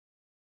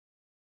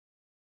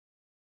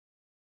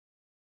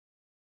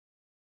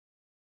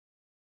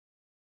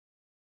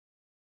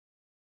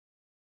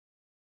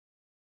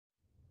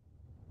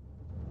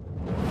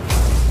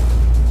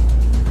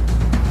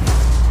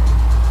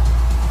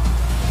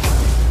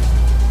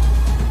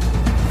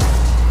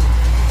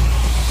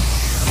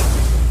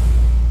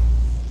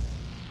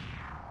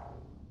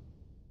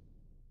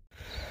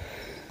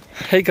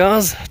Hey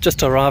guys,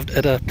 just arrived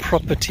at a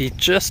property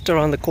just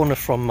around the corner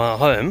from my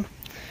home,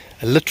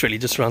 literally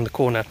just around the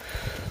corner.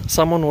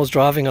 Someone was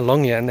driving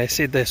along here and they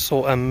said they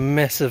saw a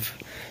massive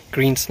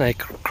green snake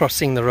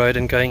crossing the road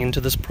and going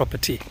into this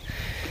property.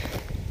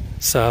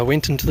 So I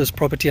went into this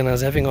property and I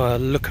was having a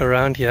look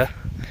around here,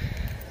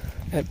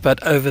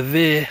 but over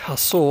there I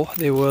saw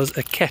there was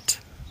a cat.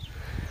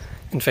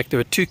 In fact, there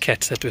were two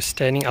cats that were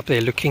standing up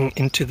there looking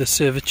into the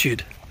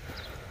servitude,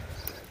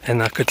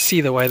 and I could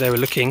see the way they were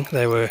looking.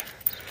 They were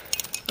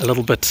a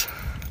little bit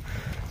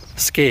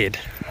scared.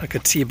 I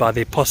could see by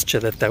their posture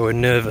that they were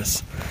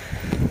nervous.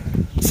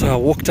 So I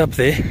walked up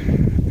there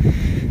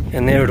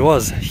and there it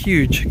was, a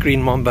huge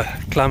green mamba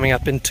climbing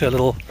up into a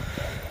little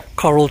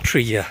coral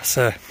tree here.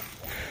 So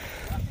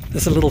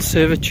there's a little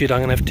servitude.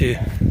 I'm going to have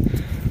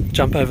to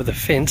jump over the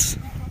fence.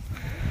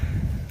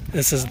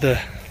 This is the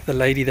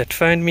lady that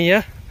phoned me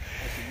here,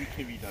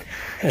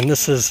 and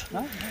this is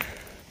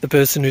the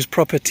person whose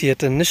property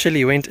it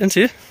initially went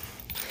into.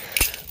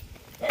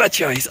 But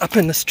yeah, he's up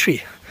in this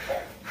tree.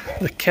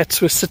 The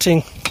cats were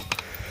sitting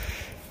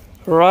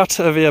right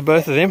over here,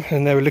 both of them,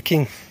 and they were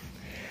looking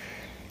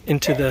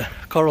into the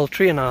coral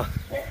tree, and I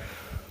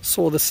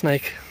saw the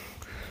snake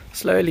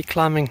slowly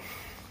climbing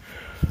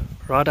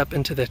right up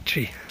into that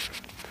tree.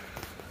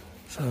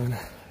 So although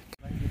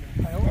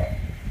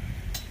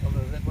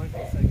that won't be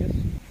so good.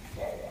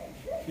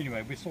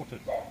 Anyway, we're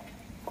sorted.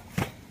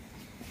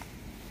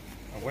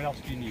 What else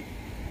do you need?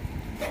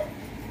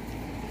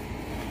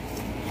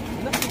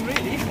 Nothing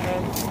really,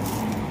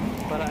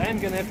 but I am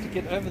going to have to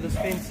get over this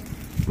fence.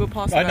 We'll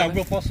pass it. No,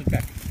 we'll pass it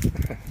back.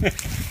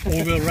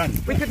 Or we'll run.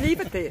 We could leave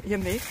it there,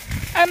 him there.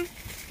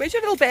 Where's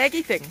your little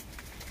baggy thing?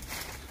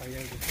 Oh yeah,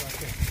 it's right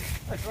there.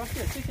 Oh, it's right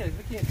there. Check it.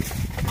 Look here.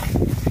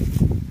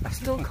 I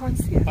still can't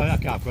see it. Oh,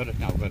 okay, I've got it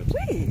now. I've got it.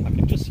 Where? I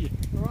can just see it.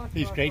 Right,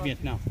 He's right, grabbing right.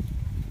 it now.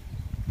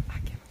 I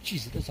can.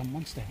 Jeez, it is a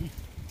monster, eh?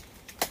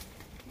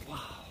 Wow.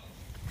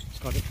 He's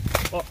got it.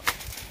 Oh,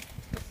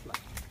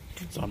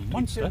 it's a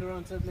monster.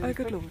 Oh,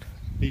 good Lord.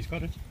 He's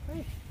got it.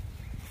 Hey.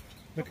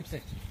 Look at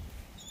that.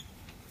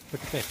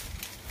 Look at that.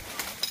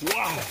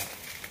 Wow.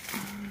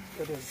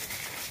 That is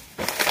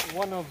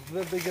one of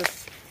the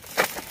biggest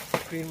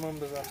green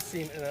mambas I've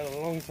seen in a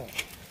long time.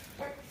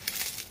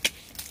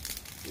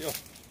 Yeah.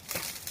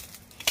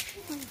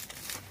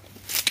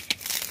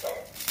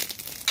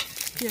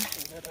 Yeah.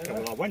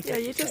 Well, I won't Yeah,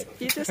 you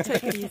just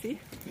take it easy.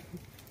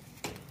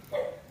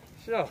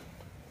 Sure.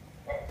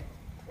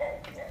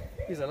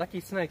 He's a lucky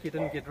snake he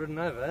didn't get ridden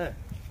over, eh?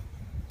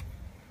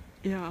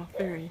 Yeah,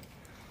 very.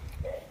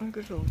 Oh,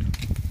 good Lord.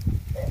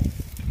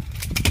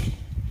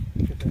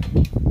 Look at that.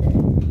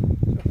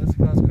 Sure, this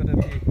guy's got to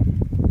be...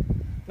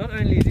 Not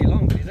only is he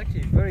long, but he's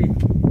actually very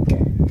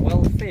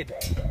well fed.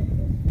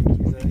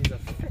 He's a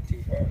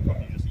fatty.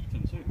 Probably just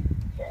eaten too.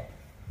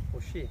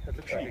 Or she. It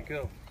looks like a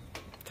girl.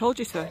 Told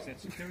you so. Is that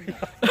secure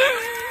enough? Is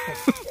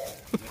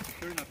that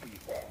secure enough for you?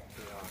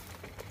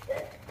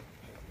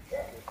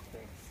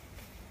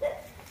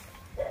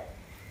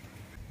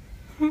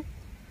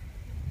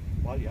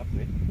 While you're up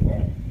there.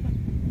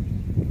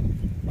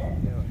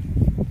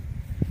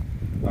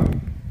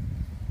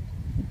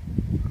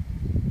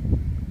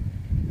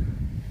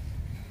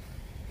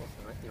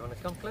 You want to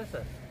come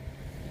closer?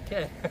 You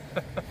can.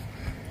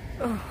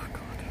 Oh,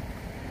 God.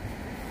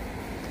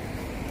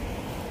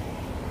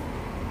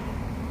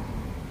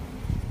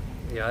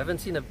 Yeah, I haven't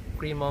seen a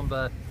green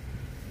mamba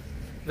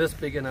this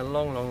big in a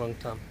long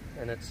time,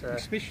 and it's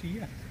Especially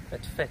here.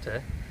 it's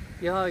fatter.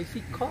 Yeah, you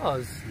see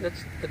cars.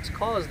 It's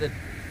cars that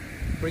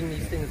bring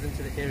these things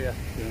into the area.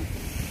 Yeah.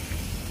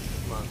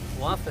 My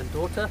wife and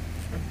daughter.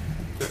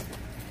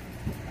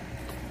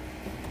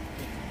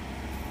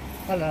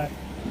 Hello.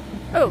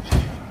 Oh,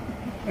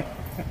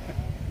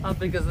 How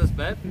big is this,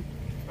 babe?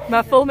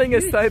 my filming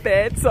is so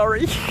bad,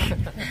 sorry.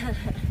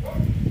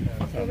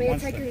 Want me to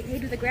take you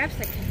to the grab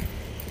section?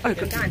 Oh,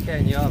 good. You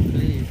can, yeah,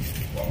 please.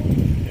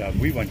 Yeah,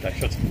 we won't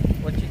touch it.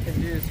 What you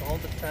can do is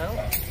hold the tail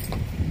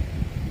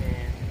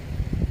and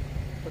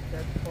put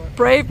that part.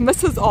 Brave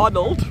Mrs.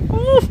 Arnold.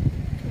 Ooh.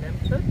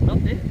 Clamp it.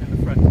 Not there, in the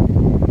front.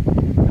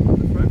 Clamp on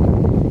the front.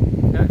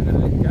 No, no,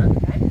 let go.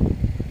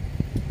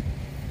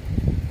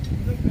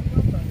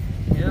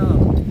 Yeah.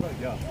 Oh,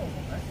 yeah.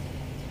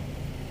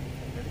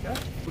 There we go.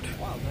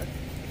 Wow, man.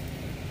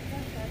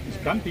 It's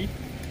grumpy.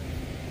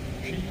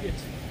 She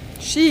eats.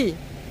 She.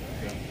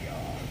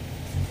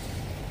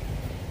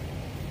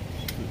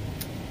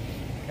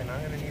 Okay, now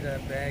I'm going to need a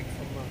bag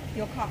from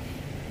Your car.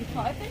 You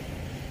car open?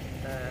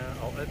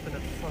 I'll open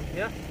it from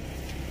here.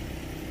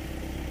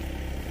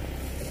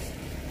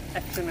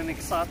 Action and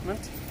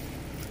excitement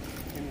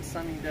in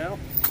Sunningdale.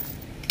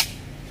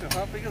 So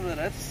how big is it?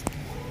 It's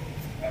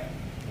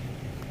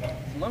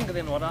longer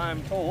than what I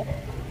am tall.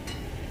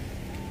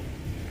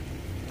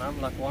 I'm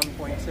like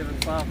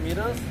 1.75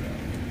 meters.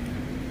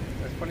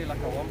 That's probably like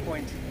a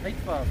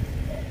 1.85.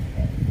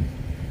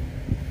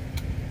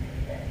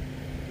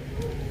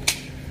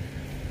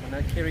 I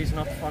know Kerry's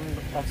not fond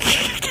of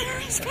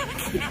snakes,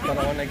 but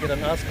I want to get a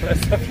nice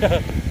close up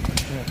here.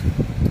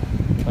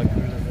 How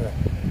cool is that?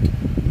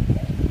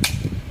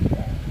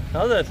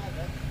 How's it?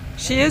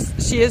 She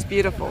is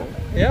beautiful.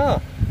 Yeah.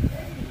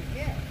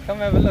 Come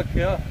have a look,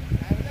 yeah.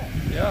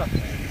 Yeah.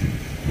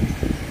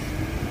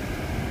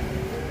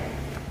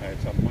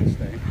 It's a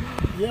monster.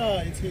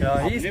 Yeah, it's Yeah,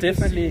 I've he's never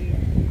definitely.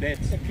 seen that.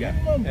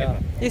 Yeah. Yeah.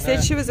 You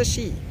said she was a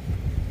she.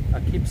 I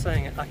keep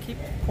saying it. I keep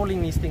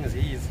calling these things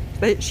he's.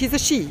 She's a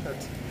she.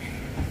 But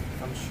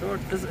I'm sure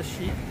it is a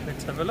she.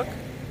 Let's have a look.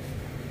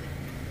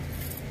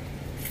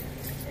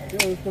 And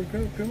they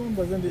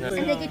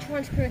get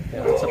transparent.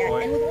 Yeah, it's a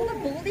boy. And with all the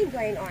balding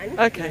going on,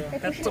 Okay. they're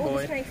That's pushing a all boy.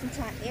 the strengths in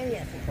tight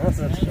areas. That's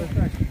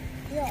it.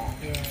 Yeah.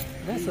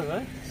 Massive,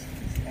 eh?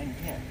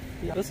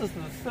 Yeah. This is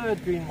the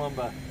third green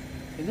mamba.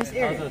 In this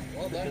How's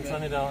it? In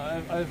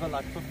Sunningdale, over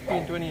like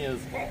 15, 20 years.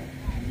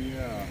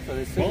 Yeah. So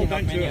there's Well certainly not done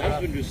to many your around.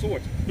 husband who saw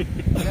it.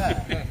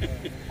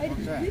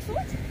 Who saw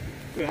it?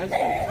 Your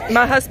husband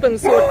My husband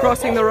saw it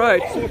crossing the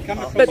road, saw it come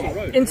across but the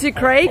road. into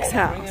Craig's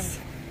house.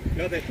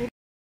 Yeah, they thought